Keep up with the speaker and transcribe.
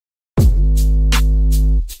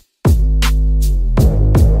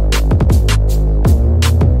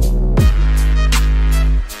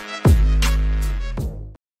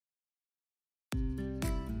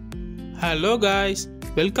Hello guys,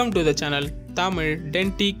 welcome to the channel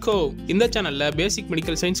Tamildentico. இந்த சேனல்ல basic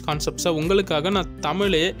medical science கான்செப்ட்ஸை உங்களுக்காக நான்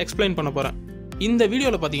தமிழையே எக்ஸ்பிளைன் பண்ண போறேன். இந்த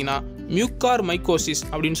வீடியோவில் பார்த்தீங்கன்னா மியூகார்மைகோசிஸ்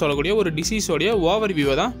அப்படின்னு சொல்லக்கூடிய ஒரு டிசீஸோடைய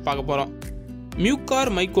ஓவர்வியூவை தான் பார்க்க போகிறோம்.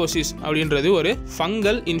 மியூகார்மைகோசிஸ் அப்படின்றது ஒரு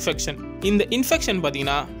ஃபங்கல் இன்ஃபெக்ஷன். இந்த இன்ஃபெக்ஷன்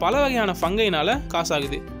பார்த்தீங்கன்னா பல வகையான ஃபங்கைனால காஸ்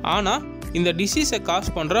ஆகுது. ஆனால் இந்த டிசீஸை காஸ்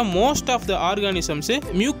பண்ணுற மோஸ்ட் ஆஃப் த ஆர்கானிசம்ஸு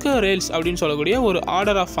மியூக்கரேல்ஸ் அப்படின்னு சொல்லக்கூடிய ஒரு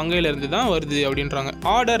ஆர்டர் ஆஃப் ஃபங்கையிலேருந்து தான் வருது அப்படின்றாங்க.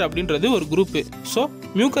 ஆர்டர் அப்படின்றது ஒரு குரூப்பு. ஸோ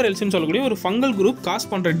மியூக்கரேல்ஸ்ன்னு சொல்லக்கூடிய ஒரு ஃபங்கல் குரூப்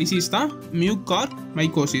காஸ் பண்ணுற டிசீஸ் தான்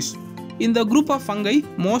மியூகார்மைகோசிஸ். இந்த குரூப் ஆஃப் ஃபங்கை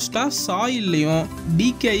மோஸ்ட்டாக சாயில்லையும்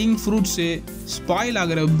டீகேயிங் ஃப்ரூட்ஸு, ஸ்பாயில்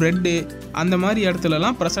ஆகிற பிரெட்டு அந்த மாதிரி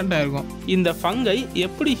இடத்துலலாம் ப்ரெசென்ட் ஆகிருக்கும். இந்த ஃபங்கை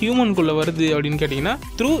எப்படி ஹியூமனுக்குள்ளே வருது அப்படின்னு கேட்டிங்கன்னா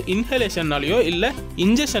த்ரூ இன்ஹலேஷன்னாலேயோ இல்லை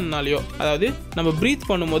இன்ஜெக்ஷன்னாலேயோ, அதாவது நம்ம ப்ரீத்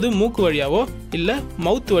பண்ணும்போது மூக்கு வழியாவோ இல்லை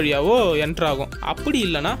மவுத் வழியாவோ என்ட்ராகும். அப்படி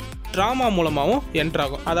இல்லைனா ட்ராமா மூலமாகவும்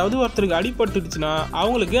என்ட்ராகும். அதாவது ஒருத்தருக்கு அடிபட்டுடுச்சுன்னா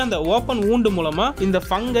அவங்களுக்கு அந்த ஓப்பன் வூண்டு மூலமாக இந்த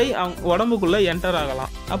ஃபங்கை உடம்புக்குள்ளே என்டர்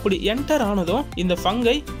ஆகலாம். அப்படி என்டர் ஆனதும் இந்த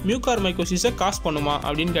ஃபங்கை மியூகார்மைகோசிஸை காஸ் பண்ணுமா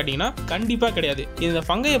அப்படின்னு கேட்டிங்கன்னா கண்டிப்பாக கிடையாது. இந்த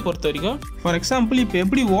ஃபங்கையை பொறுத்த வரைக்கும் ஃபார் எக்ஸாம்பிள் இப்போ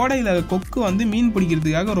எப்படி ஓடையில் கொக்கு வந்து மீன்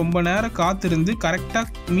பிடிக்கிறதுக்காக ரொம்ப நேரம் காத்திருந்து கரெக்டாக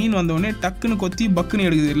மீன் வந்தோடனே டக்குன்னு கொத்தி பக்குன்னு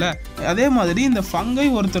எடுக்குது இல்லை, அதே மாதிரி இந்த ஃபங்கை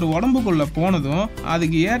ஒருத்தர் உடம்புக்குள்ளே போனதும்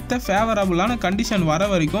அதுக்கு ஏற்ற ஃபேவரபுளான கண்டிஷன் வர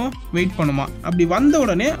வரைக்கும் வெயிட் பண்ணுமா. அப்படி வந்த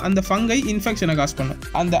உடனே அந்த ஃபங்கை இன்ஃபெக்ஷனை காஸ் பண்ணும்.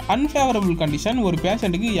 அந்த அன்ஃபேவரபிள் கண்டிஷன் ஒரு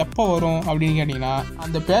பேஷண்ட்டுக்கு எப்போ வரும் அப்படின்னு கேட்டிங்கன்னா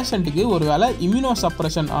அந்த பேஷண்ட்டுக்கு ஒரு வேளை இம்யூனோ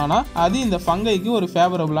சப்ரஷன் ஆனால் அது இந்த ஃபங்கைக்கு ஒரு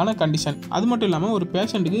ஃபேவரபுளான கண்டிஷன். அது மட்டும் இல்லாமல் ஒரு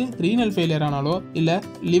பேஷண்ட்டுக்கு ரீனல் ஃபெயிலியர் ஆனாலோ இல்லை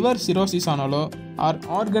லிவர் சிரோசிஸ் ஆனாலோ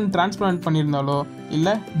ஆர்கன் டிரான்ஸ்பிளான்ட் பண்ணியிருந்தாலோ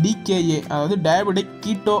இல்லை டிகேஏ அதாவது டயபெட்டிக்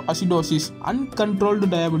கீட்டோ அசிடோசிஸ் அன்கண்ட்ரோல்டு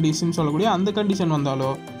டயபெட்டிஸ்ன்னு சொல்லக்கூடிய அந்த கண்டிஷன் வந்தாலோ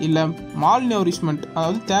இல்லை மால் நியூரிஷ்மெண்ட்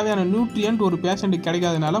அதாவது தேவையான நியூட்ரியன்ட் ஒரு பேஷண்ட்டுக்கு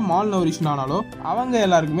கிடைக்காதனால மால் நியூரிஷன் ஆனாலோ அவங்க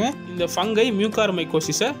எல்லாருக்குமே இந்த ஃபங்கை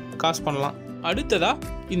மியூகார்மைகோசிஸை காஸ் பண்ணலாம். அடுத்ததா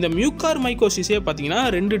இந்த மியூகார்மைகோசிஸே பார்த்தீங்கன்னா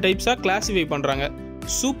 2 டைப்ஸாக கிளாஸிஃபை பண்ணுறாங்க,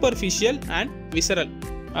 சூப்பர்ஃபிஷியல் அண்ட் விசரல்.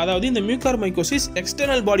 அதாவது இந்த மியூகார்மைகோசிஸ்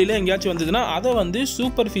எக்ஸ்டர்னல் பாடியில் எங்கேயாச்சும் வந்ததுன்னா அதை வந்து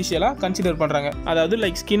சூப்பர்ஃபிஷியலாக கன்சிடர் பண்ணுறாங்க. அதாவது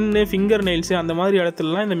லைக் ஸ்கின்னு, ஃபிங்கர் நெயில்ஸு அந்த மாதிரி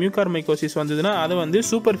இடத்துலலாம் இந்த மியூகார்மைகோசிஸ் வந்ததுன்னா அதை வந்து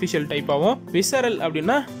சூப்பர்ஃபிஷியல் டைப்பாகவும், விசரல்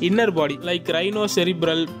அப்படின்னா இன்னர் பாடி like rhino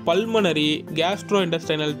cerebral, pulmonary, Castro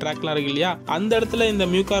intestinal ட்ராக்லாம் இருக்கு இல்லையா, அந்த இடத்துல இந்த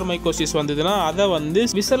மியூகார்மைகோசிஸ் வந்ததுன்னா அதை வந்து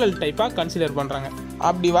விசரல் டைப்பாக கன்சிடர் பண்ணுறாங்க.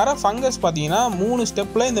 அப்படி வர ஃபங்கஸ் பார்த்தீங்கன்னா 3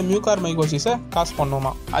 ஸ்டெப்பில் இந்த மியூகார்மைகோசிஸை காஸ்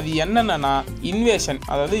பண்ணுமா. அது என்னென்னா இன்வேஷன்,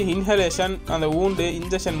 அதாவது இன்ஹலேஷன், அந்த ஊண்டு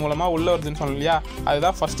இன்ஜெக்ஷன் மூலமாக உள்ள வருதுன்னு சொன்னோம் இல்லையா,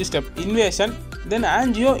 அதுதான் ஃபர்ஸ்ட் ஸ்டெப் இன்வேஷன். தென்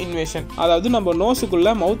ஆன்ஜியோ இன்வேஷன், அதாவது நம்ம நோஸுக்குள்ள,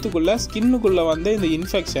 மவுத்துக்குள்ள, ஸ்கின்னுக்குள்ள வந்து இந்த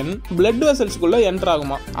இன்ஃபெக்ஷன் பிளட் வெசல்ஸ்குள்ள என்டர்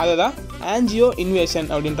ஆகுமா, அதை தான் ஆன்ஜியோ இன்வேஷன்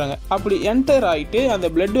அப்படின்றாங்க. அப்படி என்டர் ஆகிட்டு அந்த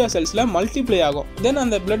பிளட் வெசல்ஸில் மல்டிப்ளை ஆகும். தென்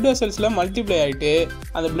அந்த பிளட் வெசல்ஸில் மல்டிப்ளை ஆகிட்டு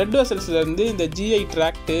அந்த பிளட் வெசல்ஸ்லேருந்து இந்த ஜிஐ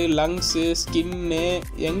ட்ராக்டு, லங்ஸு, ஸ்கின்னு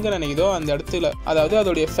எங்கே நினைக்குதோ அந்த இடத்துல, அதாவது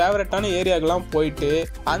அதோடைய ஃபேவரட்டான ஏரியாக்கெல்லாம் போயிட்டு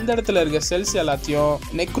அந்த இடத்துல இருக்க செல்ஸ் எல்லாத்தையும்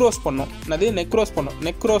நெக்ரோஸ் பண்ணும். அது நெக்ரோஸ் பண்ணும்.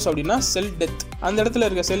 நெக்ரோஸ் அப்படின்னா செல் டெத். அந்த இடத்துல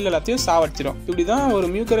இருக்க செல் எல்லாத்தையும் சாவடிச்சிடும். இப்படிதான் ஒரு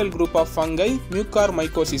மியூக்கரல் குரூப் ஆஃப் ஃபங்கை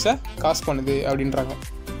மியூகார்மைகோசிஸை காஸ் பண்ணுது அப்படின்றாங்க.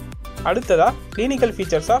 அடுத்ததா கிளினிக்கல்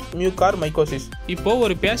ஃபீச்சர்ஸ் ஆஃப் மியூகார்மைகோசிஸ். இப்போ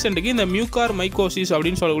ஒரு பேஷண்ட்டுக்கு இந்த மியூகார்மைகோசிஸ்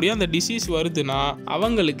அப்படின்னு சொல்லக்கூடிய அந்த டிசீஸ் வருதுன்னா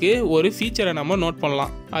அவங்களுக்கு ஒரு ஃபீச்சரை நம்ம நோட்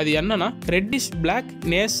பண்ணலாம். அது என்னன்னா ரெட்டிஷ் பிளாக்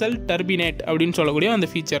நேசல் டர்பினேட் அப்படின்னு சொல்லக்கூடிய அந்த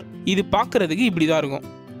ஃபீச்சர். இது பார்க்கறதுக்கு இப்படி தான் இருக்கும்.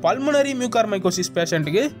 பல்மனரி மியூகார்மைகோசிஸ்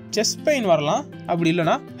பேஷண்ட்டுக்கு செஸ்ட் பெயின் வரலாம், அப்படி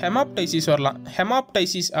இல்லைனா ஹெமாப்டைசிஸ் வரலாம்.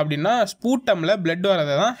 ஹெமாப்டைசிஸ் அப்படின்னா ஸ்பூட்டமில் பிளட்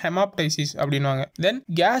வரதை தான் ஹெமாப்டைசிஸ் அப்படின்வாங்க. தென்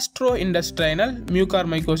கேஸ்ட்ரோ இன்டெஸ்டைனல்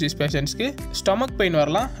மியூகார்மைகோசிஸ் பேஷண்ட்ஸ்க்கு ஸ்டொமக் பெயின்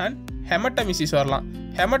வரலாம் அண்ட் ஹெமட்டமிசிஸ் வரலாம்.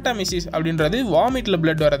 ஹெமட்டமிசிஸ் அப்படின்றது வாமிட்டில்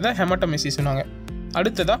பிளட் வரதை ஹெமட்டமிசிஸ்னுவாங்க.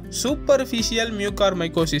 அடுத்ததா சூப்பர்ஃபிஷியல்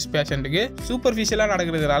மியூகார்மைகோசிஸ் பேஷண்ட்டுக்கு சூப்பர்ஃபிஷியலாக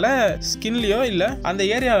நடக்கிறதுனால ஸ்கின்லையோ இல்லை அந்த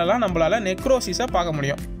ஏரியாலலாம் நம்மளால நெக்ரோசிஸை பார்க்க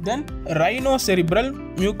முடியும். தென் ரைனோ செரிப்ரல்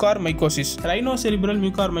மியூகார்மைகோசிஸ். ரைனோ செரிப்ரல்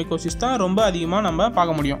மியூகார்மைகோசிஸ் தான் ரொம்ப அதிகமாக நம்ம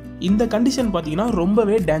பார்க்க முடியும். இந்த கண்டிஷன் பார்த்தீங்கன்னா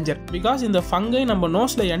ரொம்பவே டேஞ்சர். பிகாஸ் இந்த ஃபங்கை நம்ம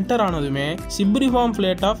நோஸில் என்டர் ஆனதுமே சிப்ரிஃபார்ம்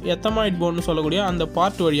பிளேட் ஆஃப் எத்தமாய்ட் போன்னு சொல்லக்கூடிய அந்த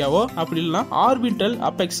பார்ட் வழியாவோ அப்படி இல்லைனா ஆர்பிட்டல்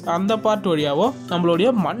அப்பெக்ஸ் அந்த பார்ட் வழியாவோ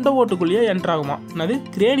நம்மளுடைய மண்டை ஓட்டுக்குள்ளேயே என்டர் ஆகுமா. அது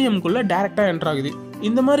கிரேனியம்குள்ளே டைரெக்டாக என்டர் ஆகுது.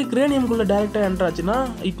 இந்த மாதிரி கிரேனியம்குள்ளே டைரெக்டாக என்டர் ஆச்சுன்னா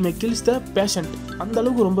it may kills the patient. அந்த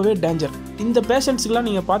அளவுக்கு ரொம்பவே டேஞ்சர். இந்த பேஷண்ட்ஸ்க்குலாம்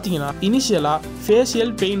நீங்கள் பார்த்தீங்கன்னா இனிஷியலாக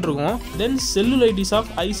ஃபேஷியல் பெயின் இருக்கும். தென் செல்லுலைட்டிஸ் ஆஃப்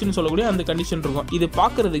ஐஸ்ன்னு சொல்லக்கூடிய அந்த கண்டிஷன் இருக்கும். இது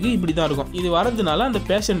பார்க்கறதுக்கு இப்படி தான் இருக்கும். இது வரதுனால அந்த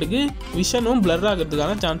பேஷண்ட்டுக்கு விஷனும் பிளர்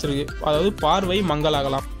ஆகிறதுக்கான சான்ஸ் இருக்குது, அதாவது பார்வை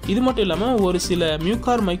மங்கலாகலாம். இது மட்டும் இல்லாமல் ஒரு சில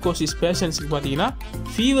மியூகார்மைகோசிஸ் பேஷண்ட்ஸ்க்கு பார்த்தீங்கன்னா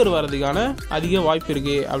ஃபீவர் வரதுக்கான அதிக வாய்ப்பு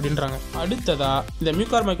இருக்குது அப்படின்றாங்க. அடுத்ததா இந்த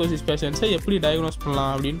மியூகார்மைகோசிஸ் பேஷண்ட்ஸை எப்படி டயக்னோஸ்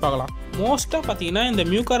பண்ணலாம் அப்படின்னு பார்க்கலாம். மோஸ்ட்டாக பார்த்தீங்கன்னா இந்த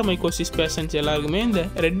மியூகார்மைகோசிஸ் பேஷண்ட்ஸ் எல்லாருக்குமே இந்த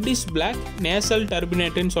ரெட்டிஷ் பிளாக் நேசல்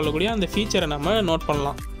டர்பினேட்னு சொல்லக்கூடிய அந்த ஃபீச்சரை நம்ம நோட்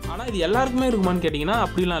பண்ணலாம். ஆனால் இது எல்லாருக்குமே இருக்குமான்னு கேட்டிங்கன்னா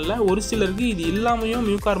அப்படிலாம் இல்லை. ஒரு சிலருக்கு இது இல்லாமையும்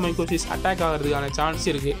மியூகார்மைகோசிஸ் அட்டாக் ஆகிறதுக்கான சான்ஸ்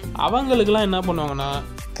இருக்குது. அவங்களுக்குலாம் என்ன பண்ணுவாங்கன்னா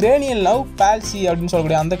கிரேனியல் நர்வ் பால்சி அப்படின்னு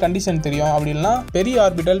சொல்லக்கூடிய அந்த கண்டிஷன் தெரியும். அப்படின்னா பெரிய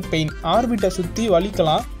ஆர்பிட்டல் பெயின், ஆர்பிட்டை சுற்றி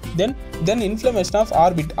வலிக்கலாம். தென் இன்ஃப்ளமேஷன் ஆஃப்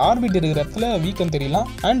ஆர்பிட் இருக்கிற இடத்துல வீக்கம் தெரியலாம்.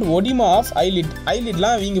 அண்ட் ஒடிமா ஆஃப்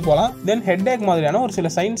ஐலிட்லாம் வீங்கி போகலாம். தென் ஹெட்ஏக் மாதிரியான ஒரு சில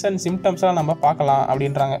சைன்ஸ் அண்ட் சிம்டம்ஸ்லாம் நம்ம பார்க்கலாம்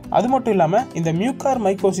அப்படின்றாங்க. அது மட்டும் இல்லாமல் இந்த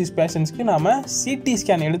மியூகார்மைகோசிஸ் பேஷண்ட்ஸ்க்கு நாம சிடி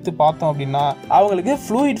ஸ்கேன் எடுத்து பார்த்தோம் அப்படின்னா அவங்களுக்கு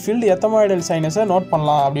ஃப்ளூயிட் ஃபில்டு எத்தமாய்டல் சைனஸை நோட்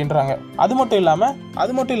பண்ணலாம் அப்படின்றாங்க. அது மட்டும்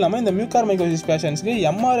இல்லாமல் இந்த மியூகார்மைகோசிஸ் பேஷண்ட்ஸ்க்கு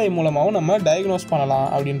எம்ஆர்ஐ மூலமாகவும் நம்ம டயக்னோஸ் பண்ணலாம்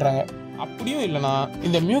அப்படின்றாங்க. அப்படியும் இல்லைனா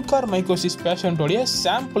இந்த மியூகார்மைகோசிஸ் பேஷண்ட்டோடைய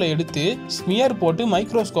சாம்பிளை எடுத்து ஸ்மியர் போட்டு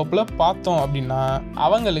மைக்ரோஸ்கோப்பில் பார்த்தோம் அப்படின்னா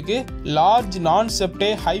அவங்களுக்கு லார்ஜ் நான் செப்டே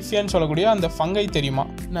ஹைஃபேன்னு சொல்லக்கூடிய அந்த ஃபங்கை தெரியுமா?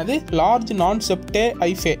 என்னது லார்ஜ் நான் செப்டே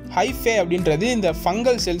ஹைஃபே அப்படின்றது இந்த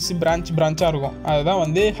ஃபங்கல் செல்ஸ் பிரான்ச்சாக இருக்கும். அதுதான்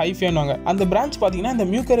வந்து ஹைஃபேன்னுவாங்க. அந்த பிரான்ச் பார்த்தீங்கன்னா இந்த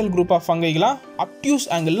மியூகரியல் குரூப் ஆஃப் ஃபங்கைலாம் அப்டியூஸ்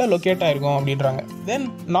ஆங்கிளில் லொக்கேட் ஆகிருக்கும் அப்படின்றாங்க. தென்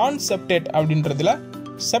நான் செப்டேட் அப்படின்றதுல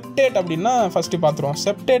செப்டேட் அப்படின்னா ஃபர்ஸ்ட் பார்த்துருவோம்.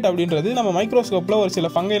 செப்டேட் அப்படின்றது நம்ம மைக்ரோஸ்கோப்பில் ஒரு சில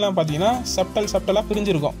ஃபங்கைலாம் பார்த்தீங்கன்னா செப்டலாக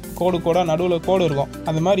பிரிஞ்சிருக்கும். கோடாக நடுவில் கோடு இருக்கும்.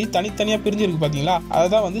 அந்த மாதிரி தனித்தனியாக பிரிஞ்சிருக்கு பார்த்தீங்களா,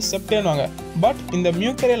 அதுதான் வந்து செப்டேன்னுவாங்க. பட் இந்த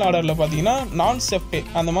மியூகரியல் ஆர்டரில் பார்த்தீங்கன்னா நான் செப்டே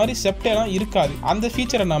அந்த மாதிரி செப்டேலாம் இருக்காது. அந்த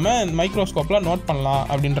ஃபீச்சரை நம்ம மைக்ரோஸ்கோப்பில் நோட் பண்ணலாம்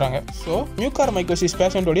அப்படின்றாங்க. ஸோ மியூகார்மைகோசிஸ்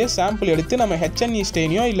பேஷண்ட்டோடைய சாம்பிள் எடுத்து நம்ம HNE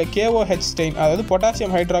ஸ்டெயினையோ இல்லை KOH ஸ்டெயின், அதாவது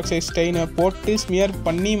பொட்டாசியம் ஹைட்ராக்சைடு ஸ்டெயினை போட்டு ஸ்மியர்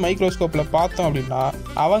பண்ணி மைக்ரோஸ்கோப்பில் பார்த்தோம் அப்படின்னா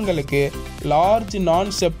அவங்களுக்கு லார்ஜ் நான்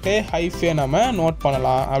செப்டே ஹைஃபே நம்ம நோட்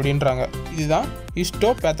பண்ணலாம் அப்படின்றாங்க. இதுதான்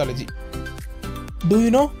ஹிஸ்டோபேத்தாலஜி. Do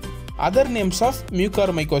you know other names of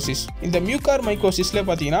mucormycosis? இந்த மியூகார்மைகோசிஸ்ல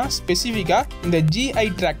பார்த்தீங்கன்னா ஸ்பெசிஃபிக்காக இந்த GI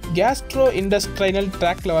ட்ராக்ட் கேஸ்ட்ரோ இண்டஸ்ட்ரைனல்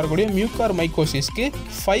ட்ராக்டில் வரக்கூடிய மியூகார்மைகோசிஸ்க்கு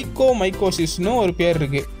ஃபைகோமைகோசிஸ்னு ஒரு பேர்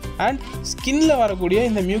இருக்குது. அண்ட் ஸ்கின்ல வரக்கூடிய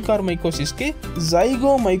இந்த மியூகார்மைகோசிஸ்க்கு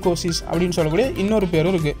ஜைகோமைகோசிஸ் அப்படின்னு சொல்லக்கூடிய இன்னொரு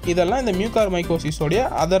பேரும் இருக்குது. இதெல்லாம் இந்த மியூகார்மைகோசிஸோடைய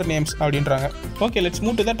அதர் நேம்ஸ் அப்படின்றாங்க. Okay, let's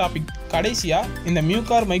move to the topic. கடைசியாக இந்த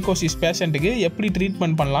மியூகார்மைகோசிஸ் பேஷண்ட்டுக்கு எப்படி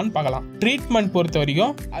ட்ரீட்மெண்ட் பண்ணலான்னு பார்க்கலாம். ட்ரீட்மெண்ட் பொறுத்த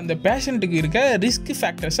வரைக்கும் அந்த பேஷண்ட்டுக்கு இருக்க ரிஸ்க்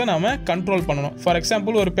ஃபேக்டர்ஸை நம்ம கண்ட்ரோல் பண்ணணும். ஃபார்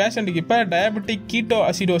எக்ஸாம்பிள் ஒரு பேஷண்ட்டுக்கு இப்போ டயபெட்டிக் கீட்டோ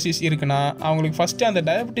அசிடோசிஸ் இருக்குன்னா அவங்களுக்கு ஃபஸ்ட்டு அந்த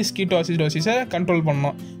டயபெட்டிஸ் கீட்டோ அசிடோசிஸை கண்ட்ரோல்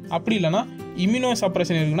பண்ணணும். அப்படி இல்லைனா இம்யூனோ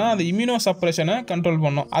சப்ரஷன் இருக்குன்னா அந்த இம்யூனோ சப்ரஷனை கண்ட்ரோல்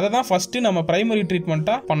பண்ணணும். அதை தான் ஃபஸ்ட்டு நம்ம பிரைமரி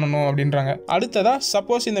ட்ரீட்மெண்ட்டாக பண்ணணும் அப்படின்றாங்க. அடுத்ததாக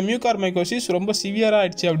சப்போஸ் இந்த மியூகார்மைகோசிஸ் ரொம்ப சிவியராக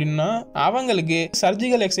ஆயிடுச்சு அப்படின்னா அவங்களுக்கு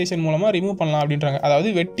சர்ஜிக்கல் எக்ஸைஷன் மூலமாக ரிமூவ் பண்ணலாம் அப்படின்றாங்க.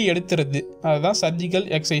 அதாவது வெட்டி எடுத்துறது, அதுதான் சர்ஜிக்கல்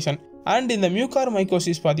எக்ஸைஷன். அண்ட் இந்த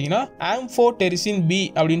மியூகார்மைகோசிஸ் பார்த்தீங்கன்னா ஆம்ஃபோடெரிசின் B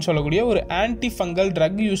அப்படின்னு சொல்லக்கூடிய ஒரு ஆன்டி ஃபங்கல்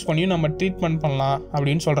ட்ரக் யூஸ் பண்ணியும் நம்ம ட்ரீட்மெண்ட் பண்ணலாம்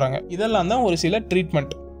அப்படின்னு சொல்கிறாங்க. இதெல்லாம் தான் ஒரு சில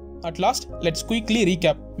treatment. At last, let's quickly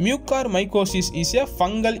recap. Mucormycosis is a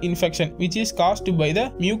fungal infection which is caused by the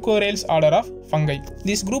Mucorales order of fungi.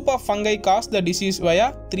 This group of fungi cause the disease via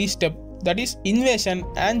 3 steps, that is invasion,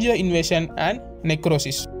 angioinvasion and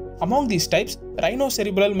necrosis. Among these types,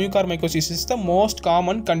 rhinocerebral mucormycosis is the most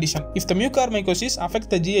common condition. If the mucormycosis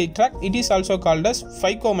affects the GI tract, it is also called as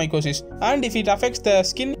phycomycosis. And if it affects the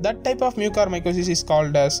skin, that type of mucormycosis is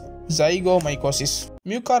called as zygomycosis.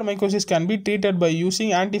 Mucormycosis can be treated by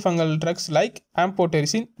using antifungal drugs like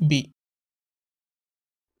amphotericin B.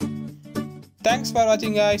 Thanks for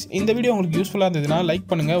வாட்சிங் guys. இந்த video உங்களுக்கு யூஸ்ஃபுல்லாக இருந்ததுன்னா like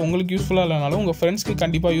பண்ணுங்கள். உங்களுக்கு யூஸ்ஃபுல்லாக இல்லைனாலும் உங்கள் ஃப்ரெண்ட்ஸ்க்கு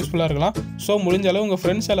கண்டிப்பாக யூஸ்ஃபுல்லாக இருக்கலாம். ஸோ முடிஞ்ச அளவு உங்கள்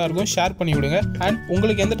ஃப்ரெண்ட்ஸ் எல்லாருக்கும் ஷேர் பண்ணி விடுங்க. அண்ட்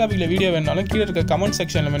உங்களுக்கு எந்த டாப்பிக்கில் வீடியோ வேணாலும் கீழே இருக்க கமெண்ட்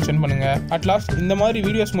செக்ஷனில் மென்ஷன் பண்ணுங்கள். அட்லாஸ்ட் இந்த மாதிரி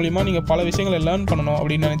வீடியோஸ் மூலிமா நீங்கள் பல விஷயங்களை லேர்ன் பண்ணணும்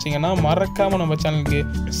அப்படின்னு நினச்சிங்கன்னா மறக்காமல் நம்ம சேனலுக்கு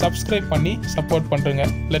சப்ஸ்கிரைப் பண்ணி சப்போர்ட் பண்ணுறங்க.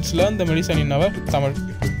 Let's learn the medicine in our Tamil.